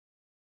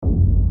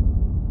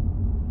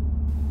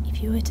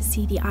If you were to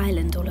see the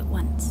island all at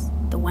once,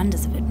 the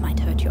wonders of it might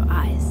hurt your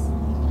eyes.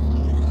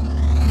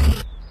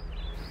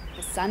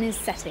 The sun is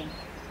setting.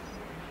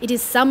 It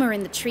is summer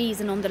in the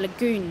trees and on the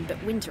lagoon,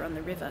 but winter on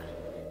the river.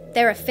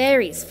 There are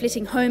fairies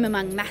flitting home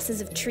among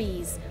masses of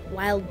trees,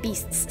 wild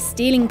beasts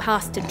stealing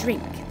past to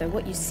drink, though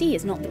what you see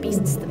is not the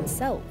beasts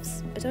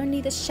themselves, but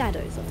only the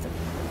shadows of them.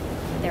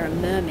 There are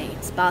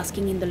mermaids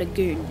basking in the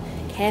lagoon,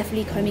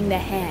 carefully combing their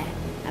hair,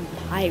 and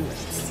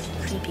pirates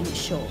creeping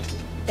ashore.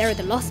 There are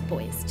the Lost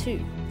Boys,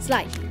 too,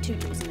 slightly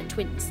Tootles and the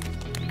twins,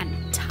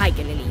 and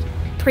Tiger Lily,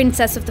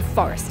 princess of the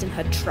forest and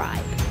her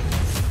tribe.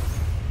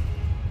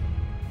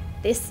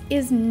 This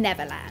is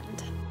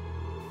Neverland.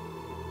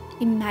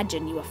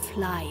 Imagine you are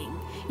flying.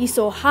 You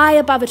soar high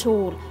above it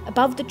all,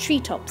 above the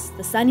treetops,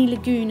 the sunny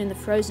lagoon and the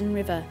frozen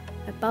river,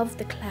 above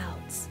the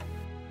clouds.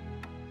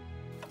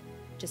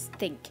 Just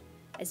think,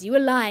 as you are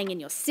lying in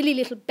your silly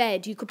little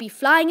bed, you could be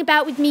flying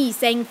about with me,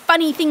 saying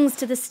funny things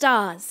to the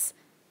stars.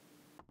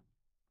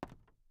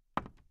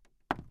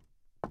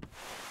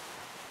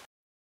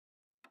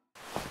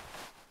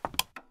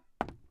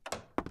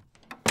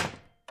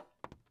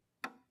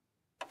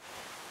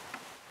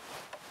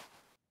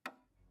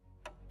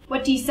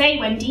 What do you say,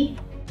 Wendy?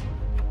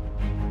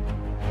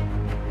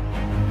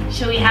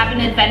 Shall we have an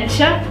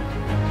adventure?